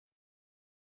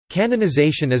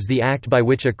Canonization is the act by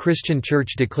which a Christian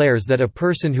church declares that a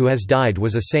person who has died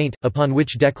was a saint, upon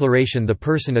which declaration the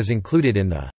person is included in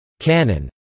the canon,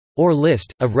 or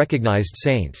list, of recognized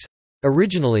saints.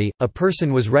 Originally, a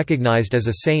person was recognized as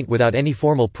a saint without any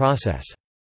formal process.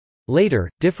 Later,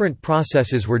 different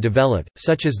processes were developed,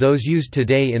 such as those used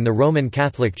today in the Roman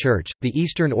Catholic Church, the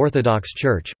Eastern Orthodox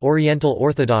Church, Oriental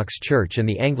Orthodox Church and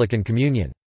the Anglican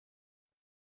Communion.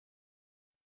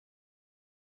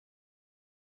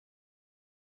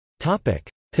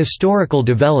 Historical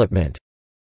development.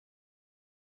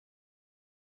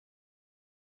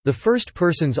 The first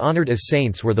persons honored as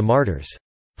saints were the martyrs.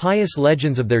 Pious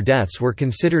legends of their deaths were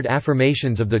considered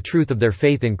affirmations of the truth of their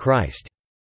faith in Christ.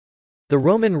 The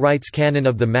Roman Rites canon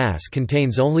of the Mass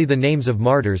contains only the names of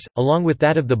martyrs, along with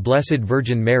that of the Blessed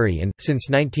Virgin Mary and, since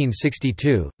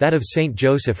 1962, that of Saint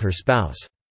Joseph her spouse.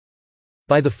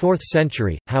 By the 4th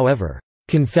century, however,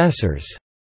 confessors,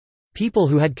 people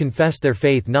who had confessed their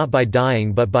faith not by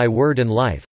dying but by word and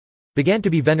life, began to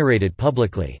be venerated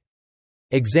publicly.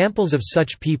 Examples of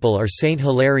such people are Saint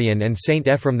Hilarion and Saint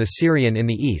Ephrem the Syrian in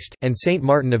the east, and Saint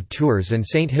Martin of Tours and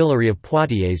Saint Hilary of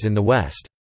Poitiers in the west.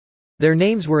 Their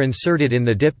names were inserted in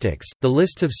the diptychs, the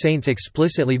lists of saints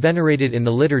explicitly venerated in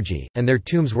the liturgy, and their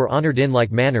tombs were honored in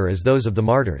like manner as those of the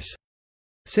martyrs.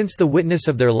 Since the witness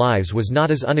of their lives was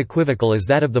not as unequivocal as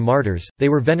that of the martyrs, they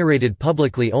were venerated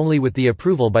publicly only with the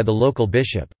approval by the local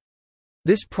bishop.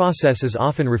 This process is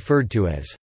often referred to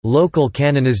as local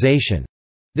canonization.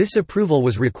 This approval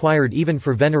was required even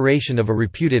for veneration of a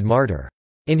reputed martyr.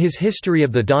 In his History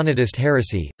of the Donatist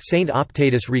Heresy, Saint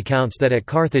Optatus recounts that at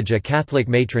Carthage a Catholic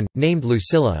matron, named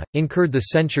Lucilla, incurred the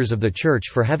censures of the Church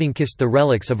for having kissed the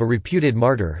relics of a reputed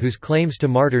martyr whose claims to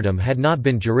martyrdom had not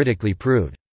been juridically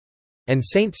proved. And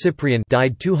Saint Cyprian,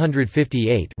 died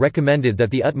 258, recommended that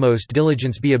the utmost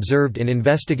diligence be observed in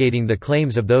investigating the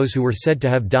claims of those who were said to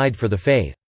have died for the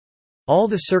faith. All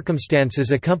the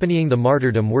circumstances accompanying the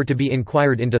martyrdom were to be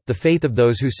inquired into, the faith of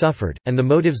those who suffered, and the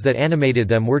motives that animated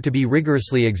them were to be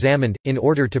rigorously examined, in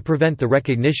order to prevent the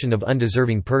recognition of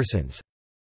undeserving persons.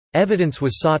 Evidence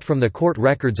was sought from the court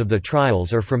records of the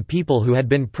trials or from people who had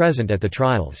been present at the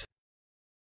trials.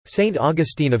 Saint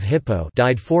Augustine of Hippo,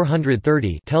 died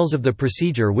 430, tells of the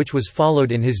procedure which was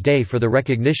followed in his day for the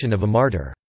recognition of a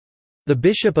martyr. The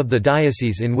bishop of the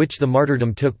diocese in which the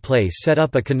martyrdom took place set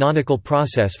up a canonical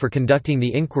process for conducting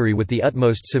the inquiry with the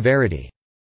utmost severity.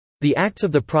 The acts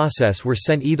of the process were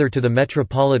sent either to the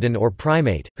metropolitan or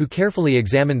primate, who carefully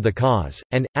examined the cause,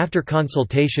 and, after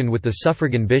consultation with the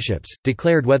suffragan bishops,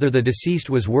 declared whether the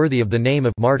deceased was worthy of the name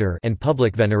of martyr and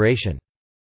public veneration.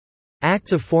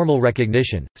 Acts of formal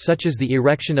recognition, such as the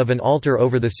erection of an altar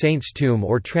over the saint's tomb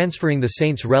or transferring the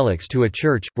saint's relics to a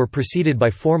church, were preceded by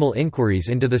formal inquiries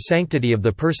into the sanctity of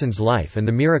the person's life and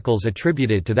the miracles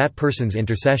attributed to that person's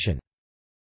intercession.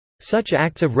 Such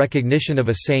acts of recognition of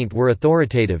a saint were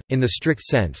authoritative, in the strict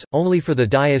sense, only for the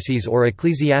diocese or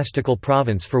ecclesiastical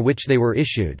province for which they were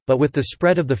issued, but with the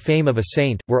spread of the fame of a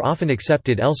saint, were often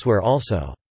accepted elsewhere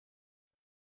also.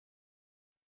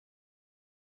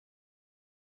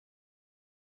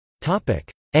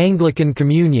 Anglican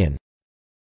Communion.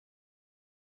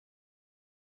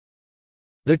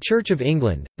 The Church of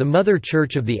England, the Mother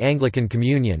Church of the Anglican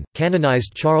Communion,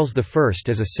 canonized Charles I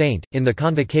as a saint, in the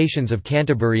Convocations of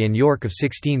Canterbury and York of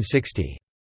 1660.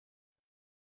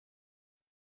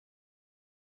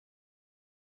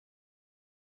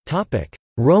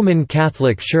 Roman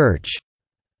Catholic Church.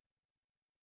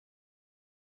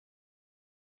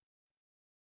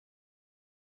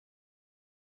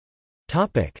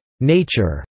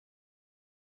 Nature.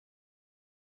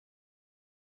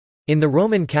 In the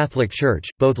Roman Catholic Church,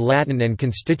 both Latin and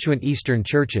constituent Eastern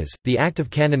churches, the act of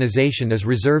canonization is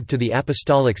reserved to the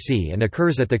Apostolic See and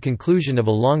occurs at the conclusion of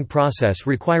a long process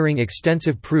requiring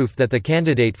extensive proof that the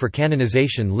candidate for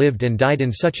canonization lived and died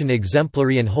in such an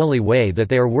exemplary and holy way that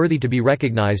they are worthy to be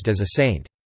recognized as a saint.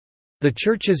 The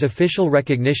Church's official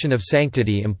recognition of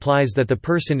sanctity implies that the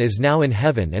person is now in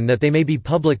heaven and that they may be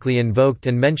publicly invoked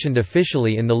and mentioned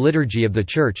officially in the liturgy of the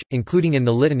Church, including in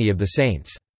the Litany of the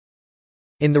Saints.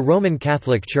 In the Roman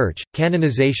Catholic Church,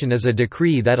 canonization is a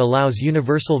decree that allows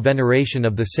universal veneration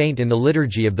of the saint in the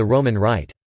liturgy of the Roman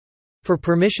Rite. For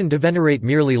permission to venerate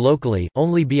merely locally,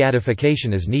 only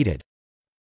beatification is needed.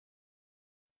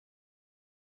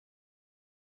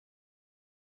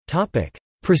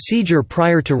 Procedure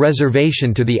prior to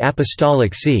reservation to the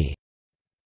Apostolic See.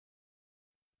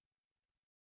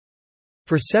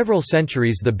 For several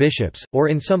centuries the bishops, or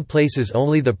in some places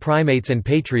only the primates and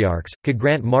patriarchs, could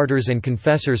grant martyrs and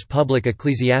confessors public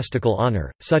ecclesiastical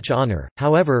honor. Such honor,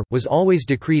 however, was always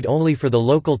decreed only for the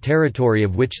local territory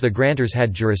of which the grantors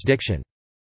had jurisdiction.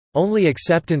 Only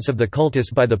acceptance of the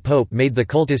cultus by the Pope made the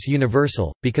cultus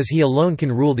universal, because he alone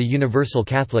can rule the universal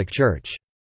Catholic Church.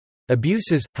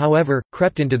 Abuses, however,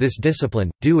 crept into this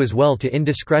discipline, due as well to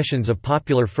indiscretions of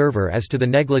popular fervor as to the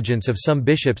negligence of some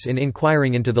bishops in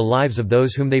inquiring into the lives of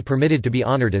those whom they permitted to be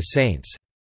honored as saints.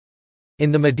 In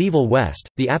the medieval West,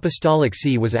 the Apostolic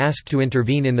See was asked to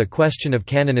intervene in the question of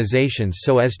canonizations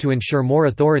so as to ensure more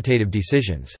authoritative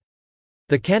decisions.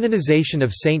 The canonization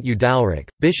of Saint Eudalric,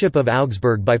 Bishop of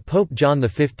Augsburg by Pope John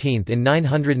XV in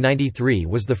 993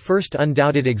 was the first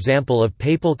undoubted example of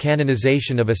papal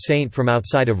canonization of a saint from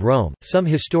outside of Rome. Some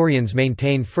historians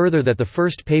maintain further that the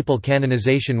first papal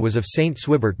canonization was of Saint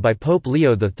Swibert by Pope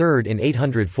Leo III in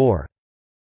 804.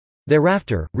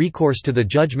 Thereafter, recourse to the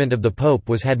judgment of the Pope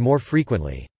was had more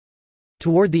frequently.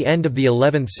 Toward the end of the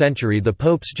 11th century the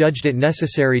popes judged it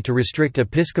necessary to restrict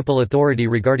episcopal authority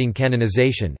regarding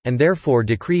canonization, and therefore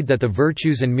decreed that the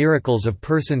virtues and miracles of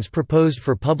persons proposed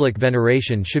for public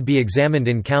veneration should be examined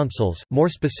in councils, more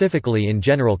specifically in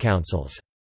general councils.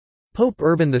 Pope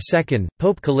Urban II,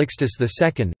 Pope Calixtus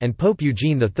II, and Pope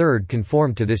Eugene III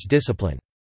conformed to this discipline.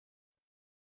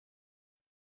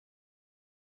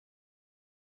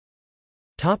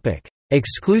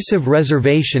 Exclusive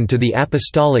reservation to the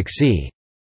Apostolic See.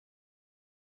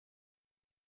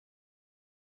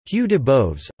 Hugh de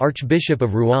Boves, Archbishop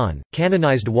of Rouen,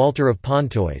 canonized Walter of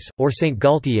Pontoise, or Saint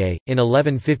Gaultier, in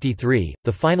 1153,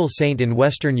 the final saint in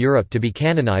Western Europe to be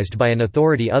canonized by an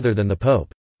authority other than the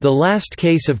Pope. The last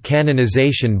case of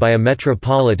canonization by a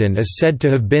metropolitan is said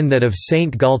to have been that of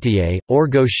Saint Gaultier, or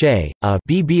Gaucher, a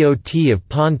Bbot of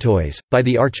Pontoise, by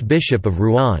the Archbishop of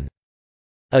Rouen.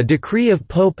 A decree of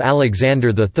Pope Alexander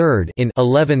III in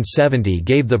 1170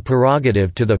 gave the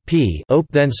prerogative to the Pope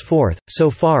thenceforth, so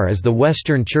far as the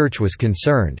Western Church was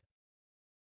concerned.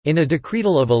 In a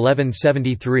decretal of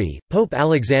 1173, Pope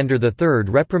Alexander III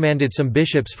reprimanded some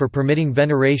bishops for permitting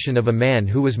veneration of a man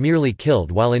who was merely killed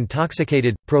while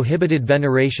intoxicated, prohibited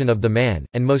veneration of the man,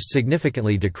 and most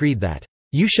significantly decreed that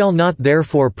 "You shall not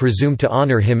therefore presume to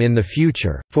honor him in the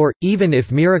future, for, even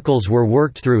if miracles were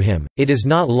worked through him, it is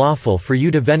not lawful for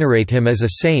you to venerate him as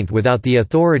a saint without the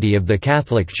authority of the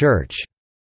Catholic Church."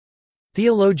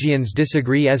 Theologians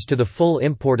disagree as to the full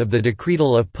import of the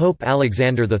decretal of Pope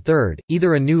Alexander III.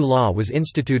 Either a new law was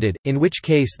instituted, in which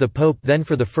case the Pope then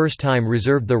for the first time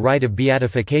reserved the right of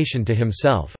beatification to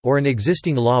himself, or an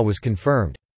existing law was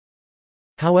confirmed.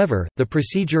 However, the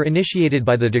procedure initiated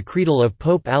by the decretal of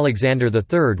Pope Alexander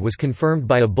III was confirmed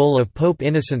by a bull of Pope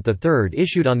Innocent III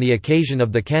issued on the occasion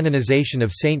of the canonization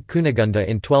of Saint Cunegunda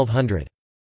in 1200.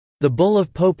 The bull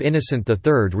of Pope Innocent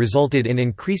III resulted in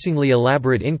increasingly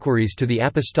elaborate inquiries to the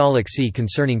Apostolic See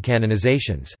concerning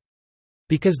canonizations.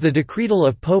 Because the decretal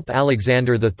of Pope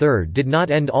Alexander III did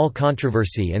not end all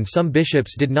controversy and some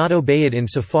bishops did not obey it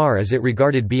insofar as it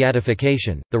regarded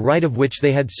beatification, the right of which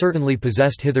they had certainly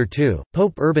possessed hitherto,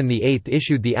 Pope Urban VIII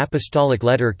issued the apostolic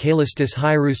letter Caelestis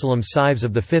Hierusalem Cives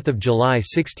of 5 July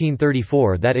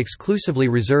 1634 that exclusively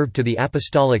reserved to the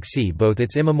Apostolic See both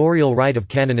its immemorial right of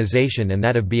canonization and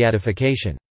that of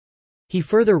beatification. He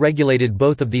further regulated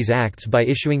both of these acts by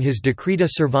issuing his Decreta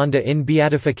Servanda in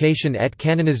Beatification et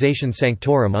Canonization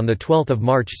Sanctorum on 12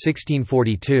 March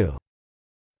 1642.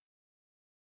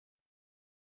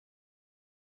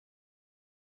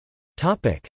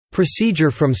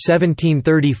 Procedure from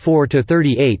 1734 to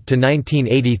 38 to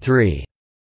 1983.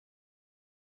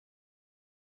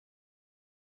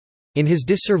 In his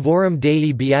De Servorum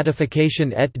Dei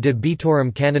Beatification et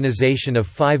Debitorum Canonization of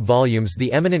 5 volumes,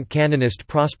 the eminent canonist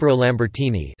Prospero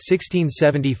Lambertini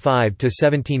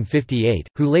 (1675–1758),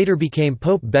 who later became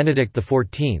Pope Benedict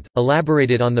XIV,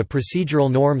 elaborated on the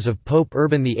procedural norms of Pope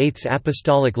Urban VIII's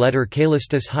apostolic letter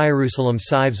Caelestis Hierusalem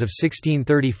Cives of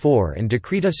 1634 and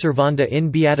Decreta Servanda in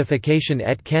Beatification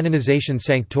et Canonization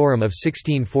Sanctorum of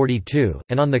 1642,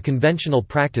 and on the conventional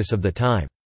practice of the time.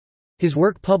 His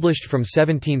work published from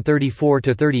 1734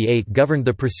 to 38 governed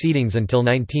the proceedings until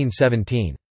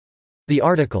 1917. The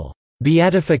article,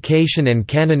 "Beatification and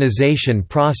Canonization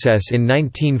Process in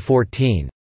 1914",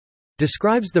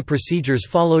 describes the procedures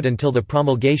followed until the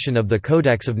promulgation of the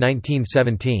Codex of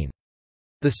 1917.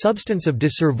 The substance of De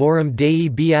Servorum Dei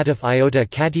Beatif Iota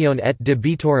Catione et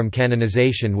Debitorum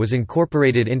canonization was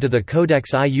incorporated into the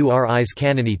Codex Iuris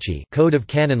Canonici Code of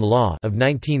Canon Law of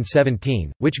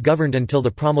 1917, which governed until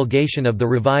the promulgation of the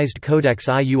revised Codex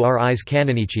Iuris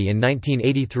Canonici in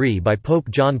 1983 by Pope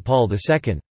John Paul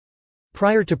II.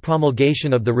 Prior to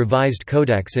promulgation of the revised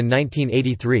Codex in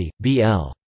 1983,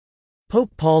 B.L.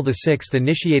 Pope Paul VI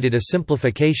initiated a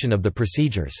simplification of the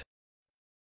procedures.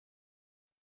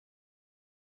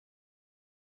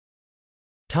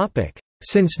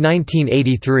 Since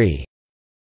 1983.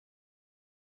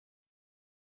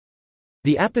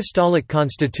 The Apostolic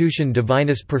Constitution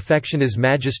Divinus Perfectionis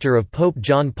Magister of Pope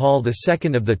John Paul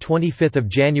II of 25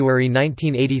 January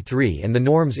 1983 and the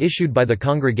norms issued by the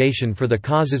Congregation for the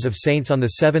Causes of Saints on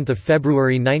 7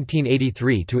 February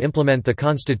 1983 to implement the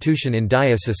Constitution in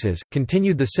dioceses,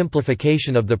 continued the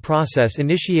simplification of the process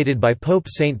initiated by Pope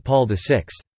St. Paul VI.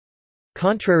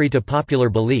 Contrary to popular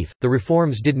belief, the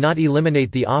reforms did not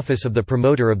eliminate the office of the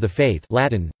promoter of the faith,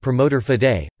 Latin, promoter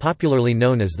fidei, popularly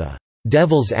known as the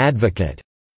devil's advocate,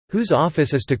 whose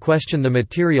office is to question the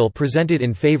material presented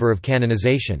in favor of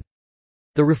canonization.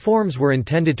 The reforms were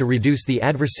intended to reduce the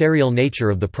adversarial nature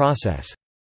of the process.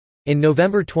 In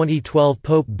November 2012,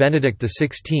 Pope Benedict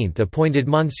XVI appointed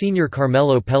Monsignor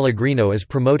Carmelo Pellegrino as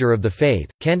promoter of the faith.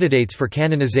 Candidates for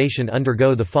canonization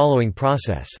undergo the following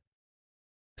process: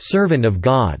 Servant of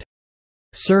God,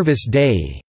 Service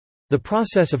Dei. The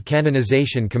process of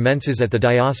canonization commences at the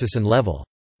diocesan level.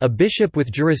 A bishop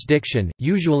with jurisdiction,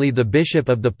 usually the bishop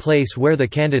of the place where the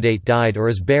candidate died or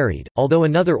is buried, although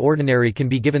another ordinary can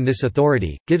be given this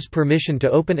authority, gives permission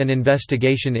to open an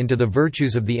investigation into the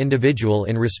virtues of the individual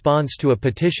in response to a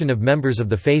petition of members of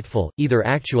the faithful, either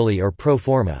actually or pro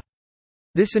forma.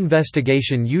 This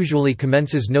investigation usually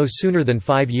commences no sooner than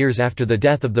 5 years after the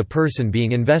death of the person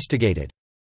being investigated.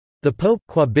 The Pope,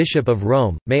 qua Bishop of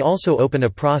Rome, may also open a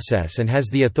process and has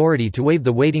the authority to waive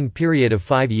the waiting period of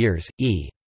 5 years, e.g.,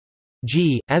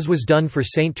 as was done for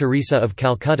Saint Teresa of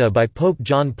Calcutta by Pope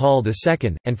John Paul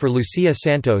II, and for Lucia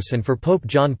Santos and for Pope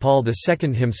John Paul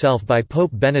II himself by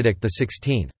Pope Benedict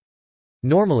XVI.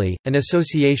 Normally, an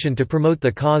association to promote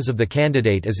the cause of the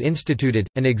candidate is instituted,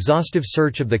 an exhaustive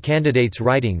search of the candidate's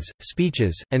writings,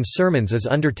 speeches, and sermons is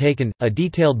undertaken, a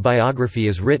detailed biography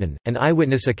is written, and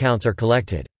eyewitness accounts are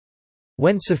collected.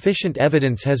 When sufficient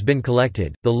evidence has been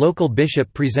collected, the local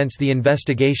bishop presents the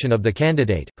investigation of the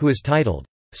candidate, who is titled,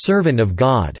 Servant of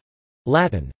God,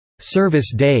 Latin,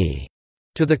 Service Dei,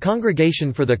 to the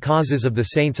Congregation for the Causes of the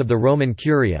Saints of the Roman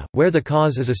Curia, where the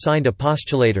cause is assigned a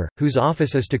postulator, whose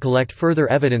office is to collect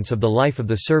further evidence of the life of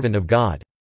the servant of God.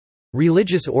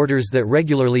 Religious orders that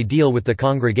regularly deal with the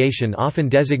congregation often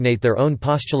designate their own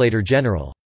postulator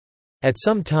general. At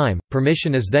some time,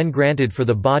 permission is then granted for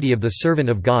the body of the servant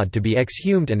of God to be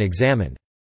exhumed and examined.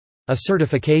 A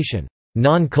certification,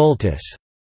 non cultus,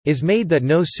 is made that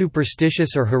no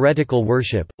superstitious or heretical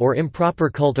worship, or improper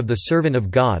cult of the servant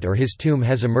of God or his tomb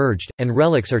has emerged, and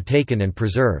relics are taken and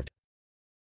preserved.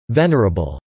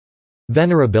 Venerable,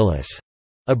 venerabilis,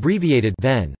 abbreviated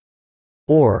ven,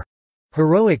 or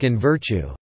heroic in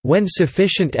virtue. When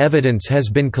sufficient evidence has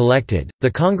been collected,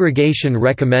 the congregation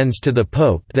recommends to the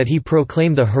Pope that he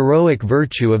proclaim the heroic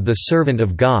virtue of the servant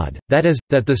of God, that is,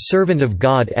 that the servant of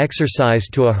God exercise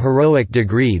to a heroic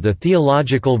degree the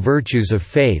theological virtues of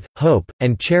faith, hope,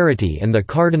 and charity and the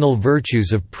cardinal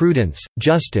virtues of prudence,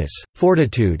 justice,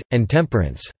 fortitude, and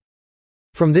temperance.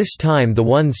 From this time the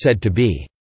one said to be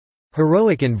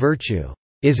heroic in virtue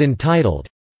is entitled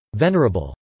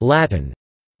venerable, Latin,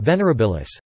 venerabilis.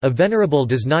 A venerable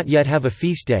does not yet have a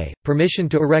feast day, permission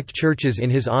to erect churches in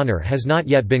his honor has not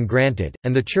yet been granted,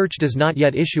 and the Church does not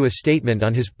yet issue a statement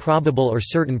on his probable or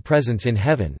certain presence in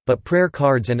heaven, but prayer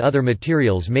cards and other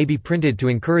materials may be printed to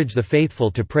encourage the faithful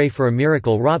to pray for a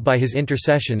miracle wrought by his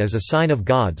intercession as a sign of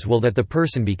God's will that the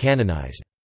person be canonized.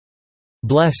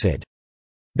 Blessed,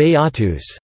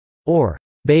 Beatus, or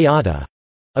Beata,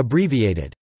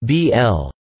 abbreviated BL.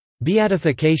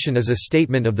 Beatification is a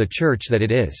statement of the Church that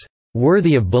it is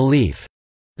worthy of belief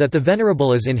that the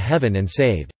venerable is in heaven and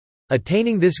saved.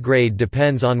 Attaining this grade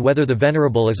depends on whether the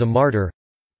venerable is a martyr.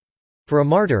 For a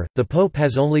martyr, the Pope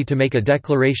has only to make a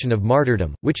declaration of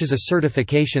martyrdom, which is a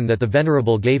certification that the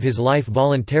venerable gave his life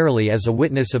voluntarily as a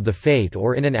witness of the faith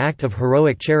or in an act of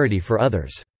heroic charity for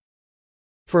others.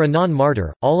 For a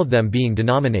non-martyr, all of them being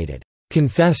denominated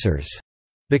confessors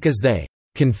because they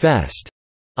confessed,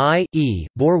 i.e.,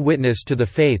 bore witness to the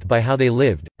faith by how they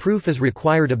lived. Proof is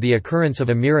required of the occurrence of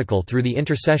a miracle through the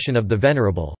intercession of the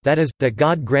venerable, that is, that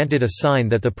God granted a sign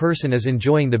that the person is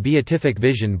enjoying the beatific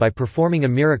vision by performing a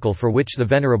miracle for which the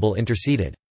venerable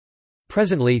interceded.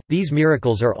 Presently, these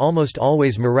miracles are almost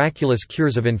always miraculous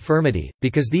cures of infirmity,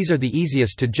 because these are the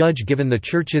easiest to judge given the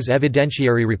Church's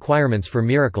evidentiary requirements for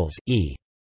miracles, e.g.,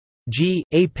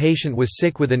 a patient was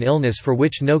sick with an illness for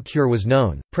which no cure was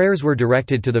known, prayers were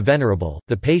directed to the venerable,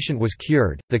 the patient was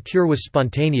cured, the cure was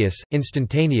spontaneous,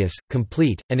 instantaneous,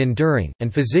 complete, and enduring,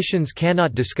 and physicians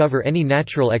cannot discover any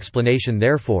natural explanation.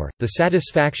 Therefore, the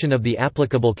satisfaction of the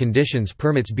applicable conditions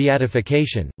permits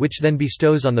beatification, which then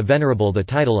bestows on the venerable the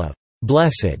title of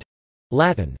blessed,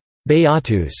 Latin,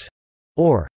 Beatus,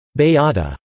 or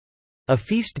Beata. A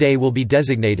feast day will be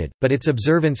designated, but its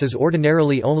observance is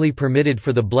ordinarily only permitted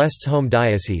for the blessed's home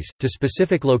diocese, to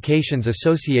specific locations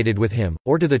associated with him,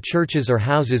 or to the churches or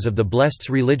houses of the blessed's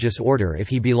religious order if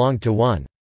he belonged to one.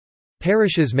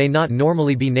 Parishes may not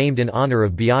normally be named in honor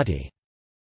of beati.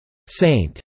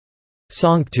 Saint,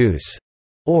 sanctus,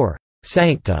 or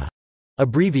sancta,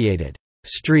 abbreviated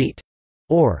street,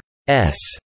 or s.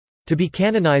 To be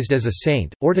canonized as a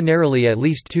saint, ordinarily at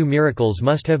least 2 miracles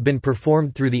must have been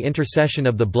performed through the intercession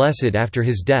of the Blessed after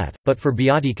his death, but for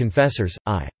beati confessors,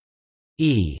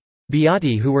 i.e.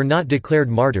 beati who were not declared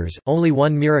martyrs, only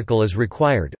 1 miracle is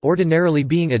required, ordinarily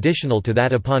being additional to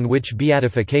that upon which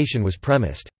beatification was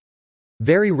premised.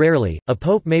 Very rarely, a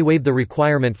pope may waive the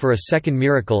requirement for a second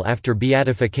miracle after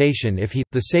beatification if he,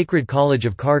 the Sacred College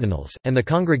of Cardinals, and the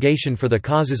Congregation for the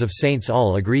Causes of Saints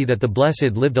all agree that the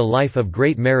Blessed lived a life of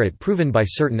great merit proven by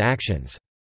certain actions.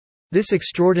 This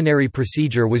extraordinary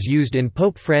procedure was used in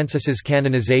Pope Francis's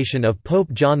canonization of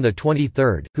Pope John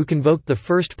XXIII, who convoked the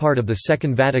first part of the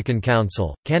Second Vatican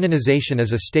Council. Canonization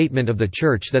is a statement of the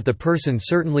Church that the person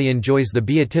certainly enjoys the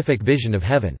beatific vision of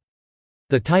heaven.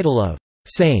 The title of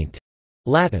saint,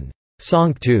 Latin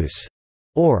sanctus,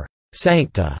 or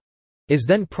sancta, is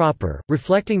then proper,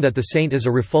 reflecting that the saint is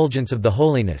a refulgence of the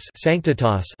holiness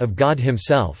sanctitas of God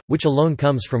himself, which alone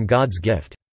comes from God's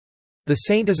gift. The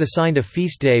saint is assigned a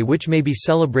feast day which may be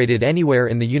celebrated anywhere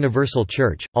in the universal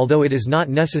Church, although it is not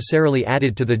necessarily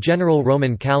added to the general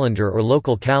Roman calendar or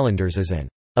local calendars as an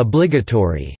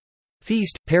obligatory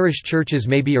feast. Parish churches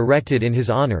may be erected in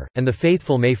his honor, and the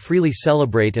faithful may freely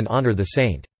celebrate and honor the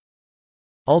saint.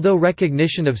 Although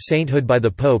recognition of sainthood by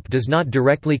the Pope does not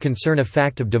directly concern a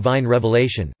fact of divine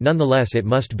revelation, nonetheless it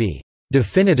must be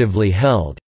definitively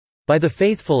held by the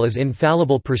faithful as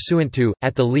infallible pursuant to,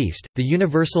 at the least, the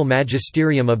universal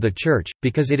magisterium of the Church,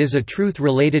 because it is a truth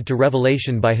related to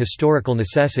revelation by historical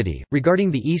necessity.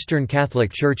 Regarding the Eastern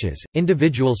Catholic Churches,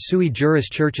 individual sui juris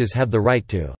churches have the right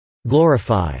to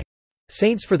glorify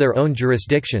saints for their own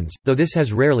jurisdictions, though this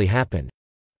has rarely happened.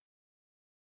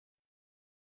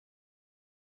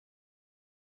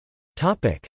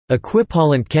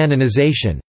 Equipollent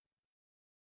canonization.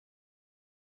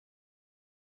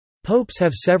 Popes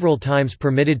have several times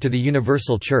permitted to the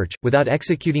universal Church, without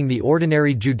executing the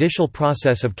ordinary judicial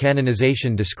process of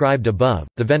canonization described above,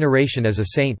 the veneration as a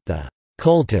saint, the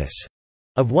cultus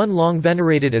of one long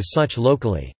venerated as such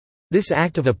locally. This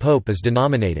act of a pope is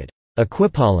denominated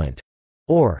equipollent,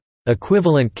 or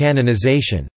equivalent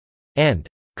canonization, and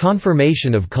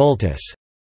confirmation of cultus.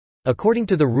 According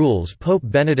to the rules Pope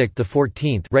Benedict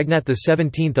XIV regnat the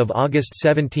 17th of August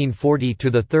 1740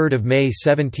 to the 3rd of May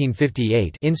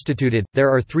 1758 instituted, there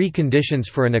are 3 conditions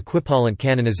for an equipollent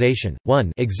canonization: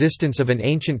 1, existence of an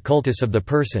ancient cultus of the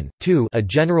person; 2, a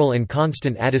general and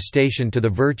constant attestation to the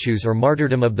virtues or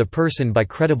martyrdom of the person by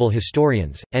credible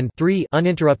historians; and 3,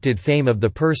 uninterrupted fame of the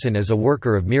person as a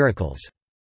worker of miracles.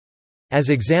 As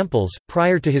examples,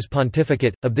 prior to his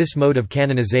pontificate, of this mode of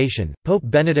canonization, Pope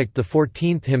Benedict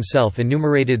XIV himself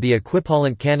enumerated the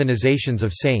equipollent canonizations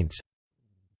of saints: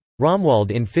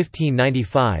 Romuald in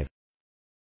 1595,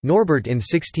 Norbert in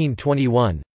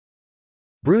 1621,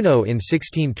 Bruno in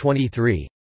 1623,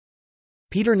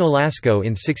 Peter Nolasco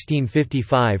in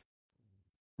 1655,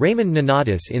 Raymond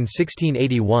Nonatus in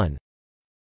 1681,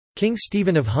 King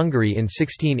Stephen of Hungary in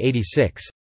 1686,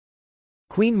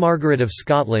 Queen Margaret of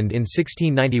Scotland in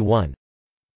 1691,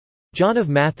 John of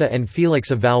Matha and Felix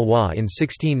of Valois in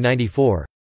 1694,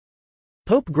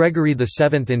 Pope Gregory VII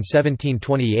in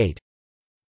 1728,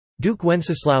 Duke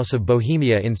Wenceslaus of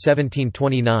Bohemia in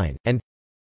 1729, and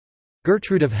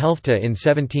Gertrude of Helfta in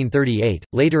 1738.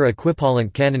 Later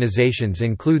equipollent canonizations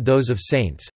include those of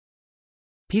saints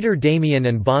Peter Damian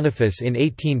and Boniface in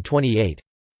 1828,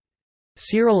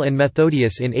 Cyril and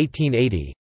Methodius in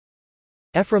 1880,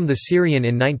 Ephraim the Syrian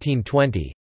in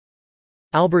 1920,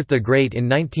 Albert the Great in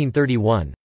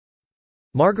 1931,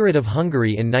 Margaret of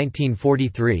Hungary in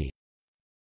 1943,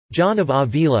 John of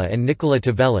Avila and Nicola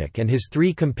Tevelik and his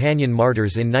 3 companion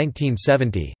martyrs in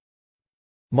 1970,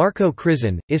 Marco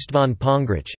Krizan, Istvan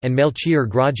Pongrich, and Melchior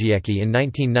Grodziecki in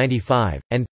 1995,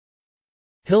 and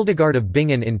Hildegard of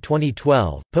Bingen in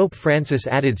 2012. Pope Francis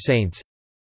added saints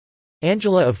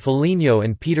Angela of Foligno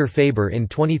and Peter Faber in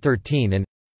 2013, and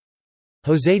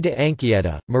José de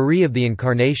Anchieta, Marie of the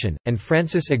Incarnation, and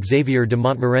Francis Xavier de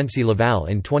Montmorency Laval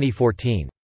in 2014.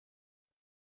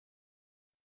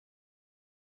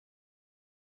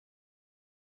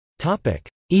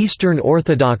 Eastern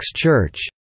Orthodox Church.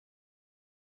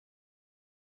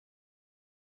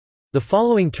 The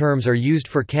following terms are used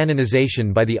for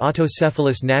canonization by the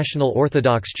autocephalous National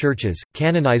Orthodox Churches: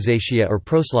 canonization or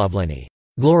proslavlenie,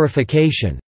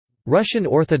 glorification, Russian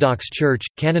Orthodox Church,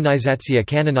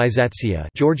 Canonization,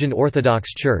 Georgian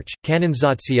Orthodox Church,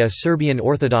 Canonizatia, Serbian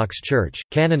Orthodox Church,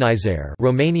 Canonizer,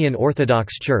 Romanian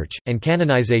Orthodox Church, and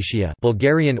Canonization,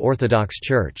 Bulgarian Orthodox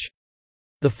Church.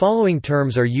 The following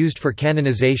terms are used for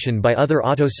canonization by other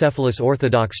autocephalous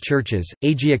Orthodox churches: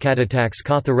 Agiocatatax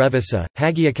Katharevisa,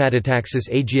 Hagiocatataxis,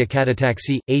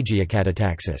 Agiocatataxi,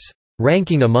 Agiocatataxis,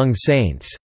 ranking among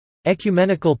saints.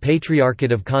 Ecumenical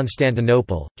Patriarchate of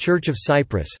Constantinople, Church of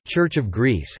Cyprus, Church of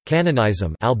Greece,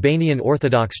 Canonizum, Albanian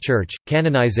Orthodox Church,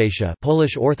 Canonization,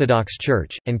 Polish Orthodox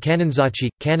Church, and Kanonzaci,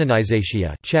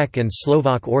 Canonizatia, Czech and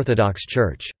Slovak Orthodox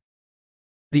Church.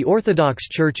 The Orthodox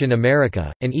Church in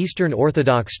America, an Eastern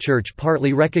Orthodox Church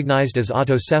partly recognized as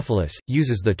autocephalous,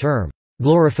 uses the term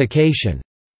glorification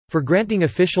for granting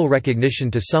official recognition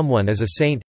to someone as a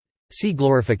saint. See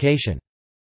glorification.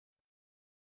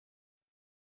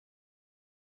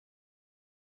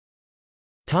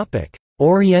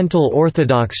 Oriental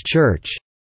Orthodox Church.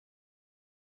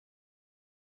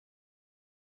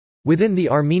 Within the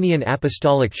Armenian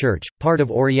Apostolic Church, part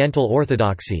of Oriental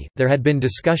Orthodoxy, there had been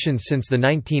discussions since the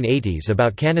 1980s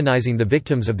about canonizing the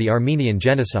victims of the Armenian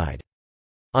genocide.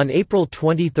 On April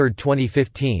 23,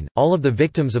 2015, all of the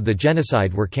victims of the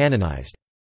genocide were canonized.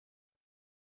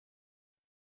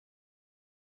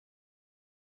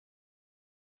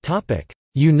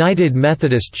 United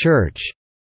Methodist Church.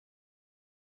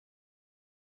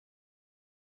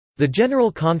 The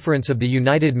General Conference of the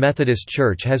United Methodist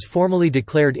Church has formally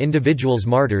declared individuals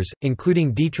martyrs,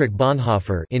 including Dietrich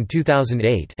Bonhoeffer in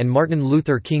 2008 and Martin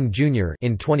Luther King Jr.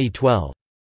 in 2012.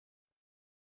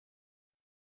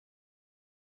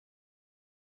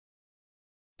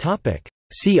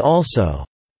 See also: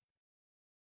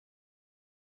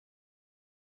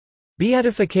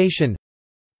 Beatification,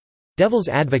 Devil's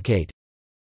Advocate,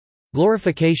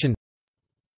 Glorification,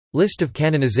 List of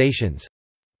canonizations,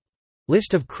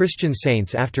 List of Christian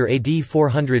saints after AD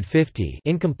 450,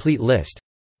 incomplete list.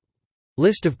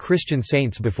 List of Christian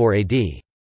saints before AD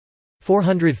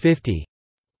 450.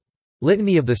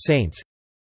 Litany of the Saints.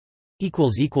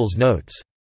 Notes